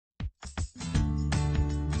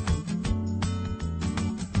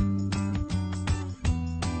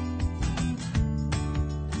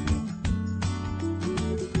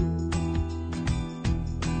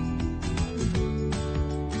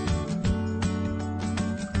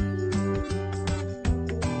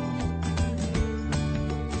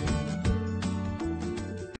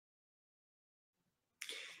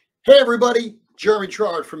Hey everybody, Jeremy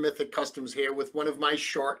Trard from Mythic Customs here with one of my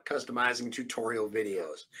short customizing tutorial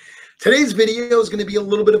videos. Today's video is going to be a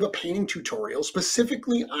little bit of a painting tutorial,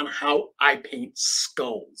 specifically on how I paint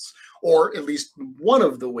skulls, or at least one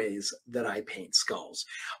of the ways that I paint skulls.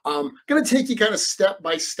 I'm going to take you kind of step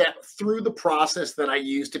by step through the process that I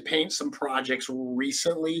used to paint some projects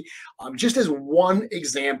recently, just as one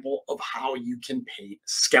example of how you can paint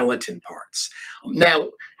skeleton parts. Now,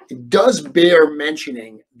 it does bear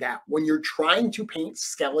mentioning that when you're trying to paint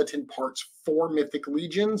skeleton parts for Mythic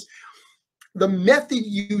Legions, the method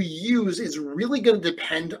you use is really going to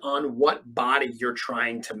depend on what body you're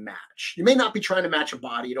trying to match. You may not be trying to match a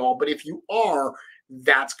body at all, but if you are,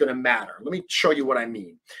 that's going to matter. Let me show you what I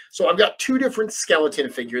mean. So I've got two different skeleton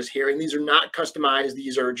figures here, and these are not customized.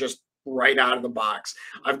 These are just right out of the box.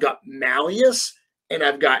 I've got Malleus and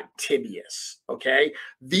I've got Tibius, okay?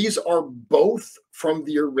 These are both from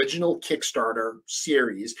the original Kickstarter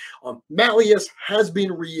series. Malleus has been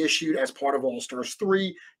reissued as part of All-Stars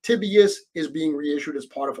 3. Tibius is being reissued as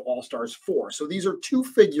part of All-Stars 4. So these are two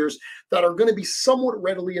figures that are going to be somewhat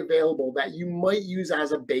readily available that you might use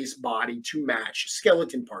as a base body to match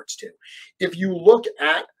skeleton parts to. If you look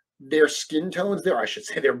at their skin tones there, I should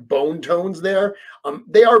say their bone tones there,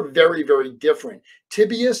 they are very, very different.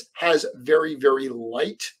 Tibius has very, very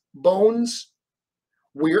light bones,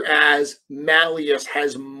 whereas Malleus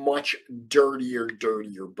has much dirtier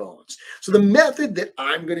bones. So the method that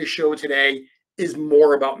I'm going to show today is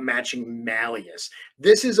more about matching Malleus.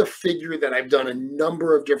 This is a figure that I've done a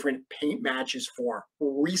number of different paint matches for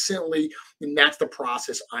recently, and that's the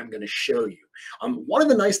process I'm going to show you. One of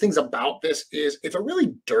the nice things about this is it's a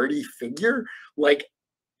really dirty figure. Like,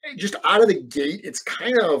 just out of the gate, it's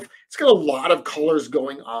got a lot of colors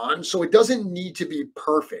going on, so it doesn't need to be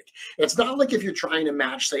perfect. It's not like if you're trying to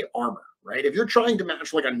match, say, armor, right? If you're trying to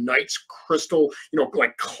match like a knight's crystal,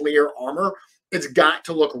 like clear armor, it's got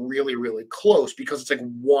to look really, really close because it's like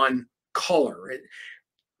one color.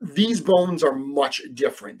 These bones are much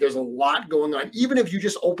different. There's a lot going on. Even if you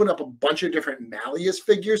just open up a bunch of different Malleus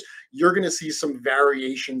figures, you're going to see some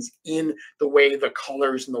variations in the way the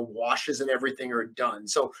colors and the washes and everything are done.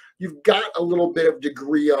 So you've got a little bit of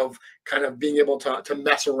degree of kind of being able to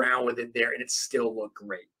mess around with it there and it still look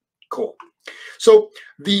great. Cool. So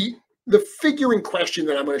the figure in question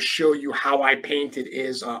that I'm going to show you how I painted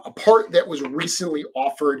is a part that was recently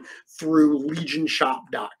offered through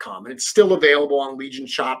legionshop.com, and it's still available on Legion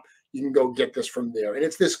Shop. You can go get this from there. And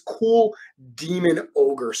it's this cool demon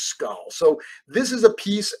ogre skull. So this is a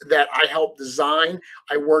piece that I helped design.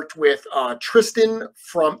 I worked with Tristan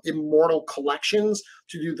from Immortal Collections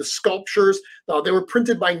to do the sculptures. They were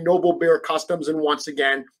printed by Noble Bear Customs, and once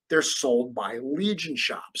again, they're sold by Legion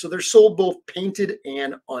Shop. So they're sold both painted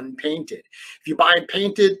and unpainted. If you buy them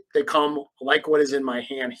painted, they come like what is in my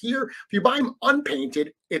hand here. If you buy them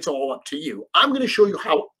unpainted, it's all up to you. I'm going to show you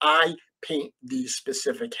how I paint these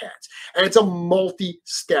specific heads. And it's a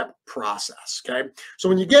multi-step process, okay? So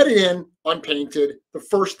when you get it in unpainted, the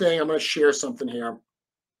first thing, I'm going to share something here.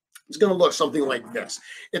 It's going to look something like this.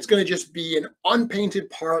 It's going to just be an unpainted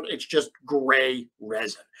part. It's just gray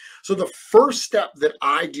resin. So the first step that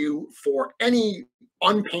I do for any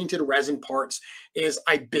unpainted resin parts is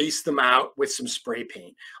I base them out with some spray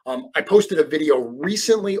paint. I posted a video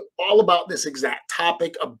recently all about this exact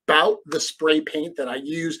topic, about the spray paint that I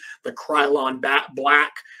use, the Krylon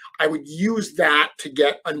Black. I would use that to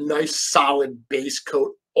get a nice solid base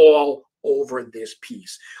coat all over this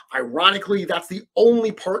piece. Ironically, that's the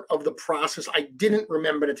only part of the process I didn't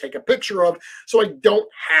remember to take a picture of, so I don't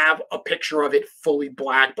have a picture of it fully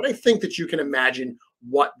black, but I think that you can imagine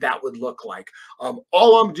what that would look like.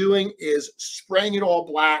 All I'm doing is spraying it all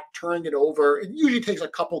black, turning it over. It usually takes a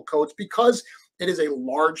couple coats because it is a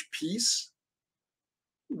large piece.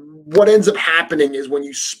 What ends up happening is when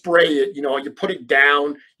you spray it, you put it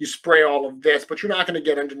down, you spray all of this, but you're not going to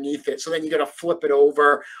get underneath it. So then you got to flip it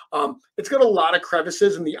over. It's got a lot of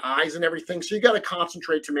crevices in the eyes and everything. So you got to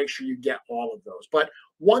concentrate to make sure you get all of those. But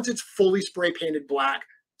once it's fully spray painted black,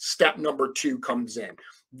 step number 2 comes in.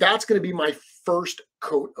 That's going to be my first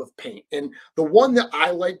coat of paint. And the one that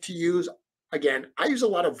I like to use, again, I use a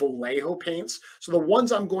lot of Vallejo paints. So the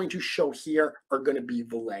ones I'm going to show here are going to be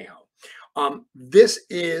Vallejo. This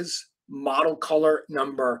is model color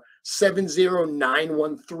number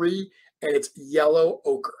 70913, and it's yellow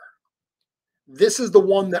ochre. This is the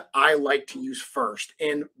one that I like to use first,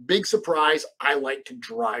 and big surprise, I like to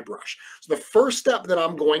dry brush. So the first step that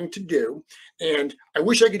I'm going to do, and I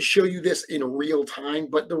wish I could show you this in real time,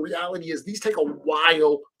 but the reality is these take a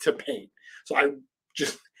while to paint. So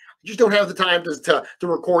I just don't have the time to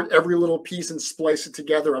record every little piece and splice it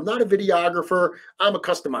together. I'm not a videographer. I'm a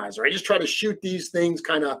customizer. I just try to shoot these things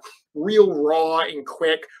kind of real raw and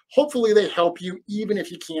quick. Hopefully they help you, even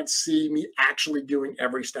if you can't see me actually doing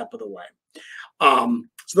every step of the way.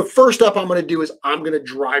 So the first step I'm going to do is I'm going to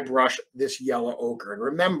dry brush this yellow ochre. And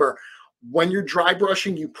remember, when you're dry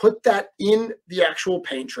brushing, you put that in the actual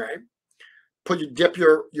paint tray, dip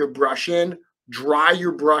your brush in, dry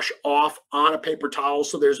your brush off on a paper towel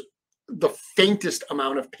so there's the faintest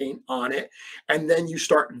amount of paint on it, and then you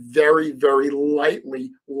start very, very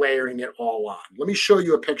lightly layering it all on. Let me show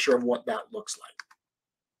you a picture of what that looks like.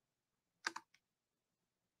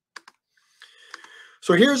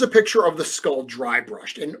 So here's a picture of the skull dry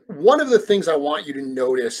brushed. And one of the things I want you to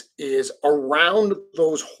notice is around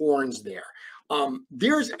those horns there.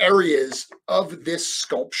 There's areas of this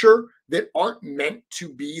sculpture that aren't meant to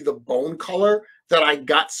be the bone color that I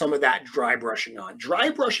got some of that dry brushing on. Dry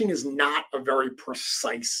brushing is not a very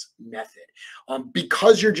precise method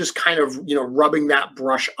because you're just kind of, rubbing that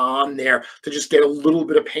brush on there to just get a little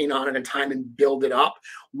bit of paint on at a time and build it up.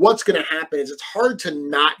 What's going to happen is it's hard to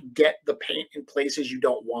not get the paint in places you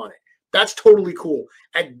don't want it. That's totally cool.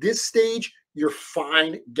 At this stage, you're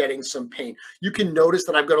fine getting some paint. You can notice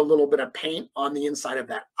that I've got a little bit of paint on the inside of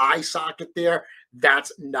that eye socket there.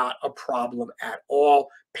 That's not a problem at all.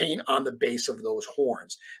 Paint on the base of those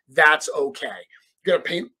horns. That's okay. You're going to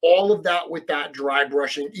paint all of that with that dry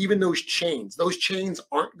brushing, even those chains. Those chains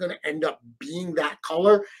aren't going to end up being that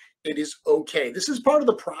color. It is okay. This is part of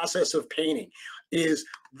the process of painting, is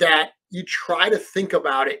that you try to think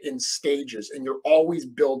about it in stages and you're always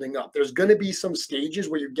building up. There's going to be some stages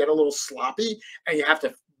where you get a little sloppy and you have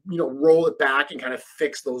to roll it back and kind of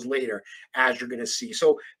fix those later, as you're going to see.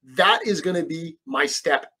 So that is going to be my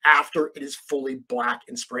step after it is fully black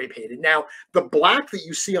and spray painted. Now, the black that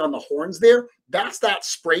you see on the horns there, that's that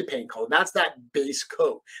spray paint color. That's that base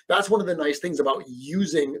coat. That's one of the nice things about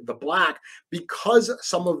using the black, because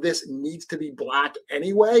some of this needs to be black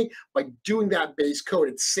anyway. By doing that base coat,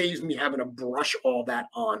 it saves me having to brush all that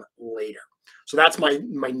on later. So that's my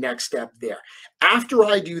next step there. After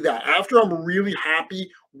I do that, after I'm really happy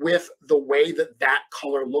with the way that that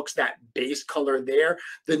color looks, that base color there,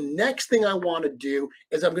 the next thing I want to do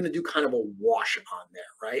is I'm going to do kind of a wash on there,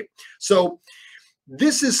 right? So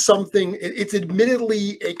this is something, it's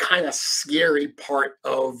admittedly a kind of scary part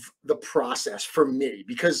of the process for me,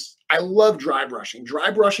 because I love dry brushing. Dry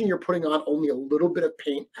brushing, you're putting on only a little bit of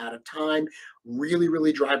paint at a time. Really,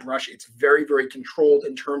 really dry brush. It's very, very controlled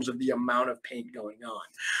in terms of the amount of paint going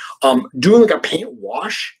on. Doing like a paint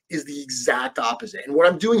wash is the exact opposite. And what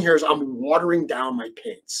I'm doing here is I'm watering down my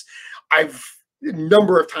paints. A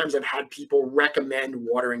number of times I've had people recommend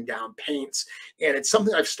watering down paints, and it's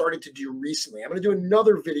something I've started to do recently. I'm going to do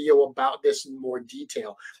another video about this in more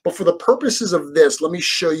detail, but for the purposes of this, let me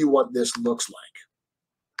show you what this looks like.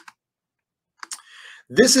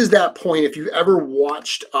 This is that point, if you've ever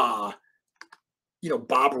watched Bob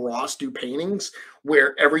Ross do paintings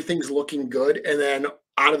where everything's looking good, and then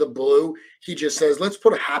out of the blue, he just says, let's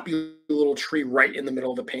put a happy little tree right in the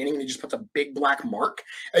middle of the painting. And he just puts a big black mark,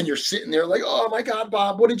 and you're sitting there like, oh my God,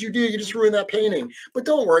 Bob, what did you do? You just ruined that painting. But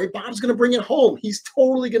don't worry, Bob's going to bring it home. He's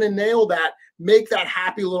totally going to nail that, make that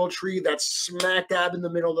happy little tree that's smack dab in the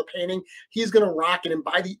middle of the painting. He's going to rock it. And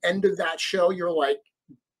by the end of that show, you're like,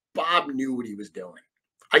 Bob knew what he was doing.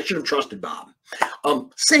 I should have trusted Bob.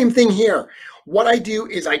 Same thing here. What I do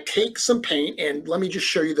is I take some paint, and let me just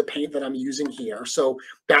show you the paint that I'm using here. So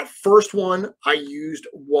that first one I used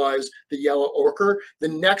was the yellow ochre. The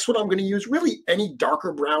next one I'm going to use, really any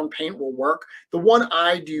darker brown paint will work. The one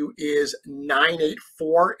I do is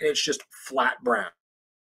 984, and it's just flat brown.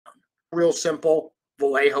 Real simple.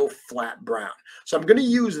 Vallejo flat brown. So I'm going to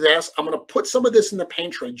use this. I'm going to put some of this in the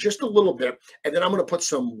paint tray, just a little bit, and then I'm going to put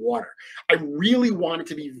some water. I really want it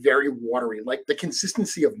to be very watery, like the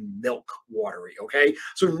consistency of milk watery, okay?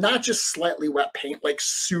 So not just slightly wet paint, like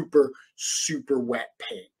super, super wet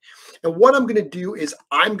paint. And what I'm going to do is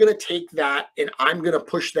I'm going to take that and I'm going to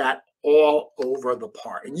push that all over the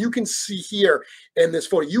part. And you can see here in this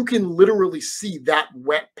photo, you can literally see that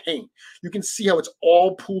wet paint. You can see how it's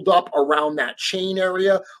all pulled up around that chain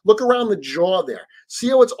area. Look around the jaw there. See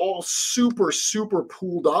how it's all super, super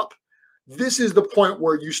pulled up? This is the point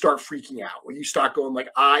where you start freaking out, where you start going like,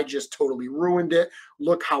 I just totally ruined it.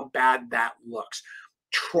 Look how bad that looks.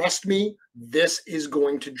 Trust me, this is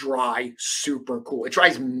going to dry super cool. It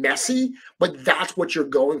dries messy, but that's what you're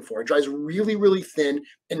going for. It dries really, really thin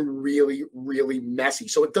and really, really messy.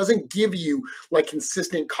 So it doesn't give you like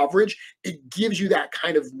consistent coverage. It gives you that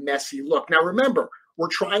kind of messy look. Now remember, we're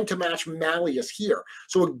trying to match Malleus here.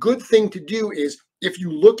 So a good thing to do is if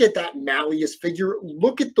you look at that Malleus figure,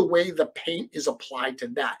 look at the way the paint is applied to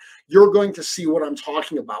that. You're going to see what I'm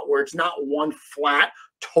talking about, where it's not one flat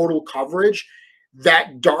total coverage.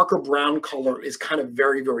 That darker brown color is kind of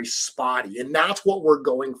very, very spotty. And that's what we're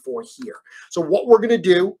going for here. So what we're going to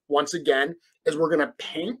do, once again, is we're going to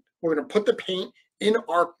paint. We're going to put the paint in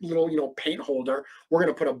our little, paint holder. We're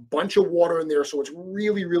going to put a bunch of water in there so it's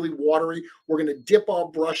really, really watery. We're going to dip our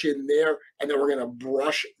brush in there, and then we're going to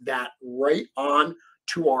brush that right on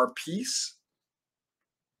to our piece.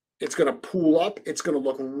 It's going to pool up. It's going to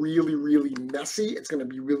look really, really messy. It's going to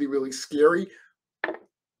be really, really scary.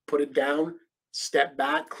 Put it down, step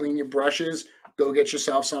back, clean your brushes, go get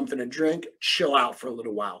yourself something to drink, chill out for a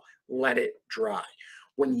little while, let it dry.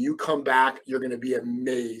 When you come back, you're going to be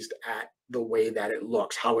amazed at the way that it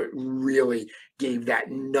looks, how it really gave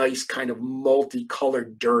that nice kind of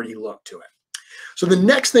multicolored, dirty look to it. So the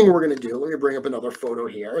next thing we're going to do, let me bring up another photo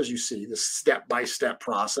here, as you see the step-by-step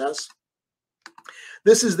process.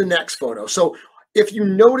 This is the next photo. So if you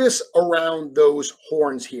notice around those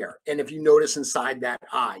horns here, and if you notice inside that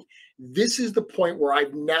eye, this is the point where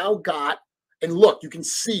I've now got, and look, you can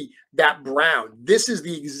see that brown. This is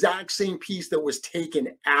the exact same piece that was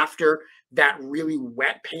taken after that really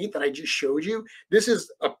wet paint that I just showed you. This is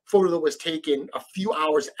a photo that was taken a few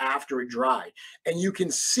hours after it dried. And you can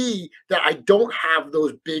see that I don't have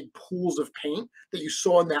those big pools of paint that you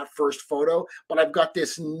saw in that first photo, but I've got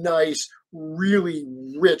this nice, really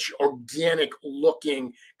rich, organic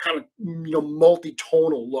looking kind of,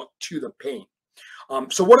 multi-tonal look to the paint.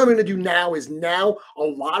 So what I'm going to do now is a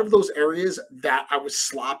lot of those areas that I was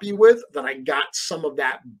sloppy with, that I got some of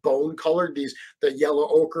that bone color, the yellow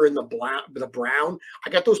ochre and the brown. I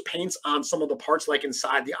got those paints on some of the parts like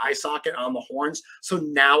inside the eye socket on the horns. So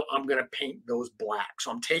now I'm going to paint those black. So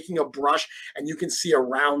I'm taking a brush, and you can see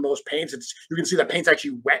around those paints, you can see the paint's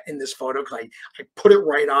actually wet in this photo because I put it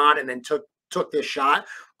right on and then took this shot.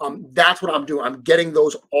 That's what I'm doing. I'm getting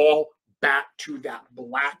those all back to that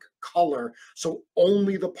black color, so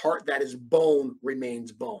only the part that is bone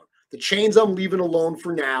remains bone. The chains I'm leaving alone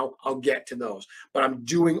for now. I'll get to those, but I'm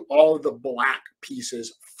doing all of the black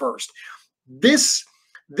pieces first. This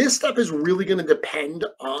step is really going to depend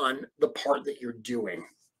on the part that you're doing.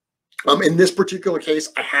 In this particular case,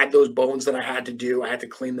 I had those bones that I had to do. I had to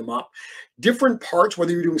clean them up. Different parts,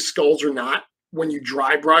 whether you're doing skulls or not, when you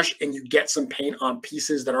dry brush and you get some paint on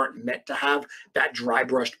pieces that aren't meant to have that dry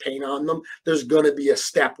brushed paint on them, there's going to be a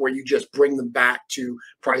step where you just bring them back to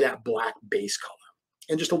probably that black base color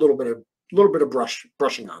and just a little bit of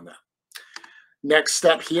brushing on that. Next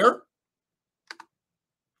step here,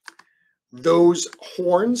 those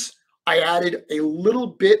horns, I added a little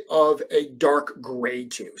bit of a dark gray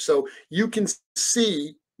to. So you can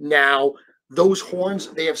see now those horns,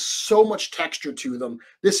 they have so much texture to them.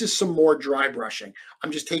 This is some more dry brushing.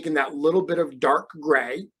 I'm just taking that little bit of dark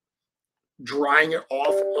gray, drying it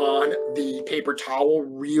off on the paper towel,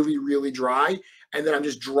 really, really dry. And then I'm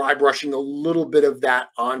just dry brushing a little bit of that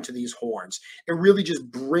onto these horns. It really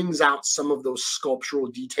just brings out some of those sculptural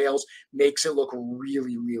details, makes it look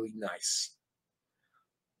really, really nice.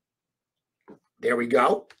 There we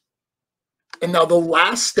go. And now the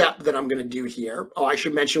last step that I'm going to do here, I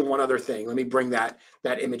should mention one other thing. Let me bring that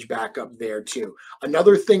image back up there too.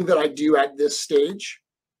 Another thing that I do at this stage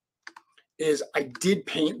is I did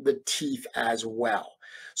paint the teeth as well.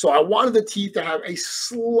 So I wanted the teeth to have a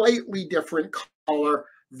slightly different color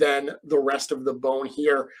than the rest of the bone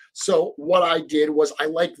here. So what I did was I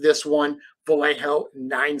like this one, Vallejo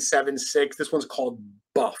 976. This one's called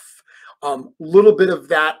Buff. Little bit of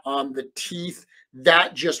that on the teeth.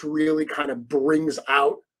 That just really kind of brings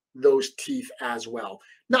out those teeth as well.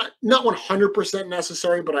 Not 100%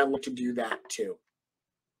 necessary, but I look to do that too.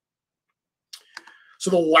 So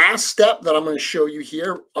the last step that I'm going to show you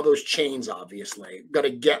here are those chains, obviously. Got to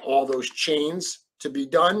get all those chains to be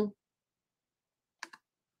done.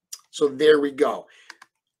 So there we go.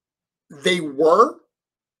 They were,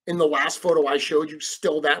 in the last photo I showed you,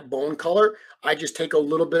 still that bone color. I just take a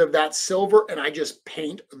little bit of that silver and I just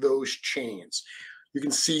paint those chains. You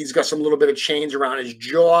can see he's got some little bit of chains around his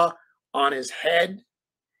jaw, on his head.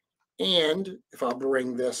 And if I'll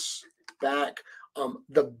bring this back,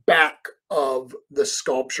 the back of the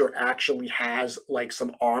sculpture actually has like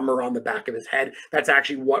some armor on the back of his head. That's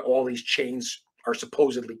actually what all these chains are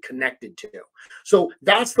supposedly connected to. So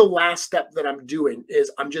that's the last step that I'm doing,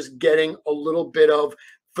 is I'm just getting a little bit of,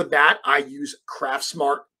 for that I use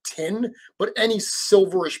Craftsmart tin, but any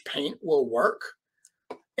silverish paint will work.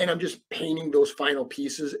 and I'm just painting those final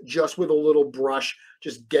pieces just with a little brush,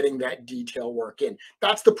 just getting that detail work in.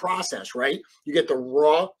 That's the process, right? You get the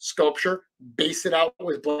raw sculpture, base it out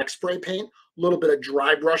with black spray paint, a little bit of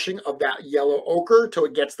dry brushing of that yellow ochre till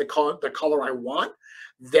it gets the color I want.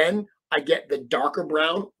 Then I get the darker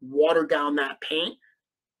brown, water down that paint,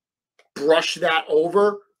 brush that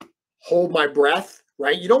over, hold my breath,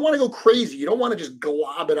 right? You don't want to go crazy. You don't want to just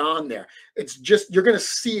glob it on there. It's just, you're going to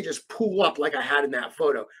see it just pool up like I had in that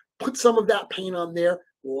photo. Put some of that paint on there,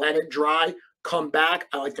 let it dry, come back.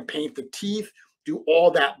 I like to paint the teeth, do all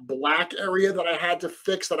that black area that I had to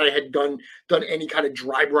fix, that I had done any kind of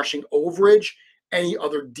dry brushing overage, any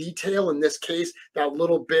other detail. In this case, that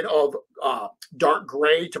little bit of dark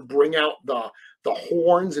gray to bring out the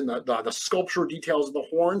horns and the sculptural details of the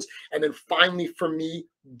horns. And then finally for me,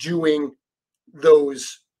 doing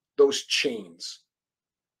those chains.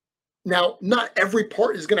 Now, not every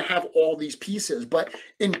part is going to have all these pieces, but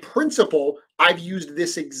in principle, I've used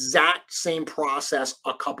this exact same process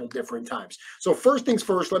a couple different times. So first things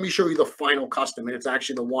first, let me show you the final custom, and it's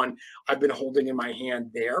actually the one I've been holding in my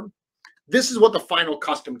hand there. This is what the final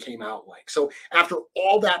custom came out like. So after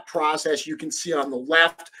all that process, you can see on the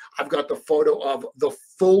left, I've got the photo of the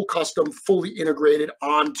full custom, fully integrated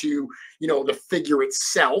onto, the figure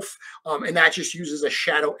itself. And that just uses a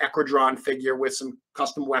shadow Echrodron figure with some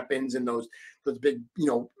custom weapons and those big,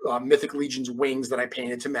 Mythic Legions wings that I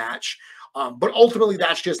painted to match. But ultimately,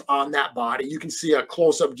 that's just on that body. You can see a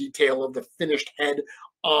close-up detail of the finished head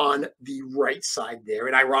on the right side there.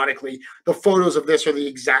 And ironically, the photos of this are the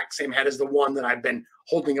exact same head as the one that I've been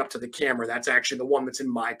holding up to the camera. That's actually the one that's in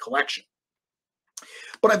my collection.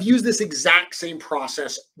 But I've used this exact same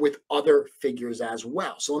process with other figures as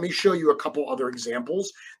well. So let me show you a couple other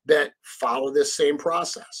examples that follow this same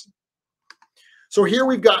process. So here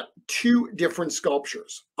we've got two different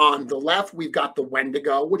sculptures. On the left, we've got the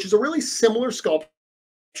Wendigo, which is a really similar sculpture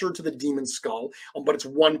to the demon skull, but it's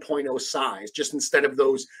 1.0 size. Just instead of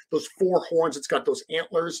those four horns, it's got those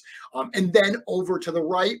antlers. And then over to the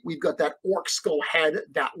right, we've got that orc skull head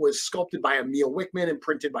that was sculpted by Emil Wickman and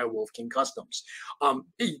printed by Wolf King Customs.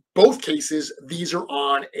 In both cases, these are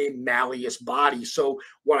on a Malleus body. So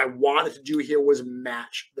what I wanted to do here was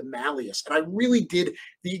match the Malleus. And I really did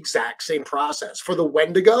the exact same process. For the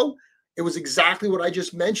Wendigo, it was exactly what I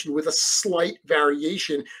just mentioned with a slight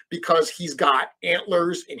variation because he's got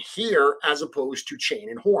antlers in here as opposed to chain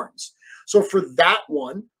and horns. So for that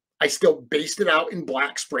one, I still based it out in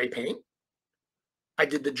black spray paint. I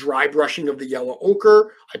did the dry brushing of the yellow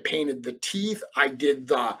ochre. I painted the teeth. I did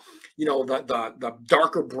the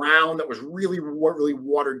darker brown that was really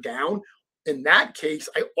watered down. In that case,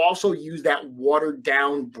 I also used that watered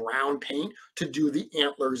down brown paint to do the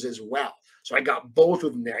antlers as well. So I got both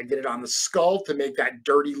of them there. I did it on the skull to make that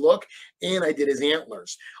dirty look, and I did his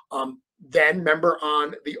antlers. Then remember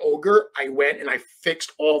on the ogre, I went and I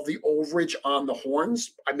fixed all the overage on the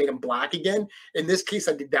horns. I made them black again. In this case,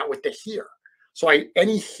 I did that with the hair. So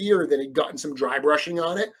any hair that had gotten some dry brushing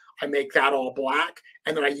on it, I make that all black.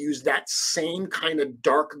 And then I use that same kind of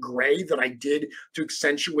dark gray that I did to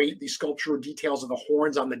accentuate the sculptural details of the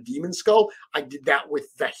horns on the demon skull. I did that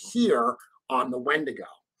with the hair on the Wendigo.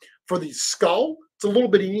 For the skull, it's a little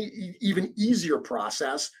bit even easier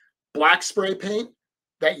process. Black spray paint,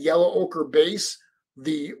 that yellow ochre base,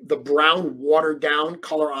 the brown watered down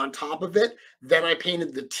color on top of it. Then I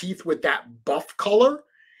painted the teeth with that buff color.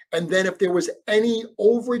 And then if there was any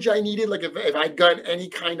overage I needed, like if I'd gotten any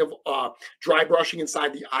kind of dry brushing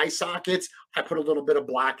inside the eye sockets, I put a little bit of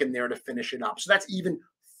black in there to finish it up. So that's even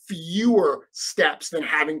fewer steps than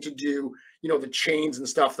having to do, the chains and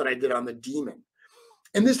stuff that I did on the demon.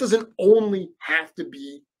 And this doesn't only have to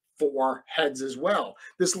be for heads as well.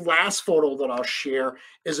 This last photo that I'll share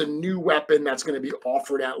is a new weapon that's going to be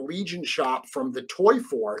offered at Legion Shop from the Toy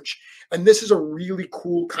Forge. And this is a really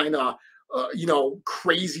cool kind of,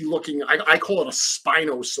 crazy looking, I call it a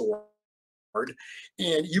Spinosword.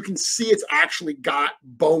 And you can see it's actually got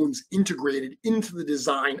bones integrated into the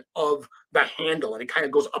design of the handle, and it kind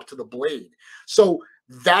of goes up to the blade. So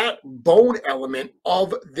that bone element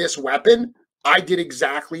of this weapon, I did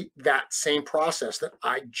exactly that same process that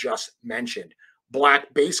I just mentioned.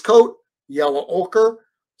 Black base coat, yellow ochre,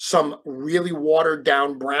 some really watered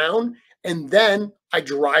down brown, and then I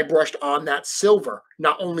dry brushed on that silver,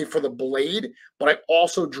 not only for the blade, but I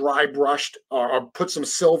also dry brushed or put some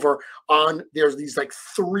silver on. There's these like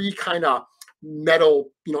three kind of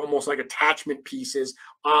metal, almost like attachment pieces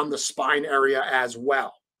on the spine area as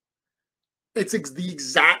well. It's the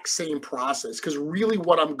exact same process, because really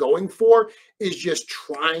what I'm going for is just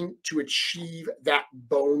trying to achieve that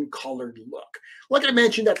bone colored look. Like I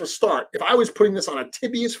mentioned at the start, if I was putting this on a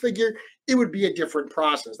Tibius figure, it would be a different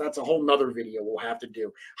process. That's a whole nother video we'll have to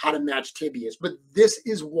do, how to match Tibius. But this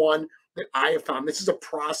is one that I have found. This is a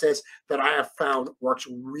process that I have found works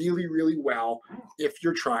really, really well if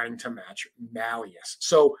you're trying to match Malleus.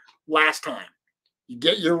 So last time, you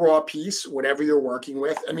get your raw piece, whatever you're working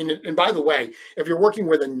with. I mean, and by the way, if you're working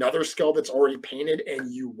with another skull that's already painted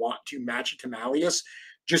and you want to match it to Malleus,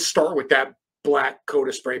 just start with that black coat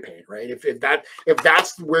of spray paint, right? If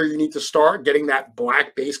that's where you need to start, getting that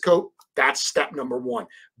black base coat, that's step number one.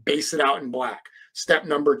 Base it out in black. Step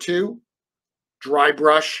number two, dry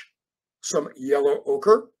brush some yellow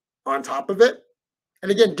ochre on top of it.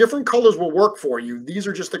 And again, different colors will work for you. These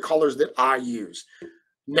are just the colors that I use.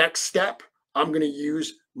 Next step, I'm going to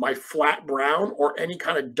use my flat brown or any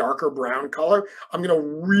kind of darker brown color. I'm going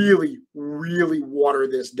to really, really water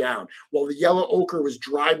this down. While the yellow ochre was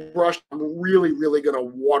dry brushed, I'm really, really going to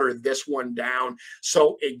water this one down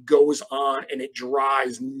so it goes on and it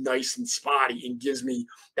dries nice and spotty and gives me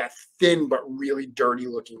that thin but really dirty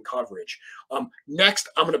looking coverage. Next,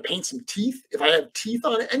 I'm going to paint some teeth. If I have teeth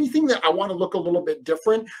on it, anything that I want to look a little bit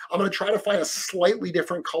different, I'm going to try to find a slightly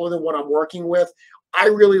different color than what I'm working with. I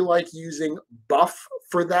really like using buff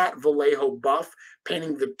for that, Vallejo buff,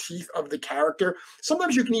 painting the teeth of the character.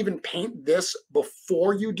 Sometimes you can even paint this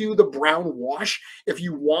before you do the brown wash. If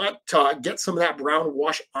you want to get some of that brown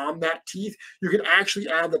wash on that teeth, you can actually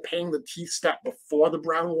add the painting the teeth step before the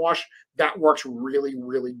brown wash. That works really,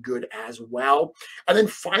 really good as well. And then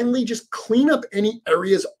finally, just clean up any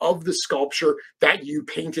areas of the sculpture that you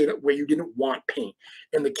painted where you didn't want paint.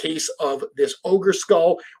 In the case of this ogre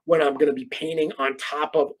skull, when I'm going to be painting on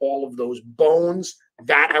top of all of those bones,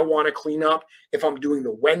 that I want to clean up. If I'm doing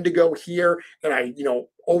the Wendigo here and I,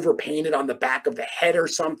 overpainted on the back of the head or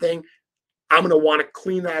something, I'm going to want to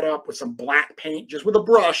clean that up with some black paint, just with a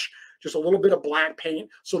brush, just a little bit of black paint.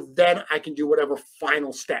 So then I can do whatever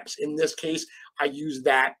final steps. In this case, I use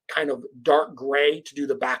that kind of dark gray to do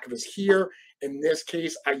the back of his hair. In this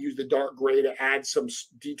case, I use the dark gray to add some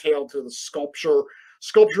detail to the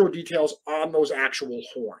sculptural details on those actual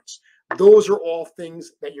horns. Those are all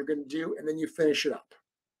things that you're going to do, and then you finish it up.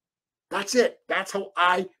 That's it. That's how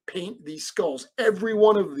I paint these skulls. Every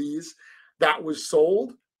one of these that was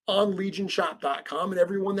sold on legionshop.com and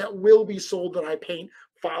everyone that will be sold that I paint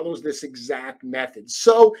follows this exact method.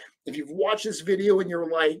 So if you've watched this video and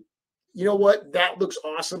you're like, you know what, that looks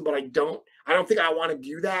awesome, but I don't think I want to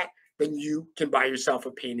do that, then you can buy yourself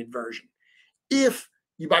a painted version. If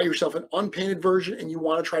you buy yourself an unpainted version and you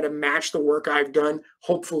want to try to match the work I've done,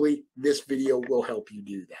 hopefully this video will help you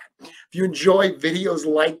do that. If you enjoy videos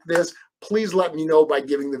like this, please let me know by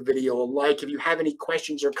giving the video a like. If you have any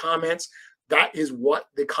questions or comments, that is what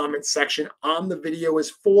the comment section on the video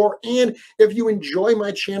is for. And if you enjoy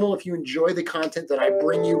my channel, if you enjoy the content that I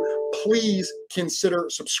bring you, please consider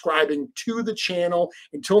subscribing to the channel.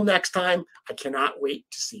 Until next time, I cannot wait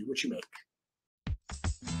to see what you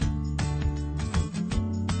make.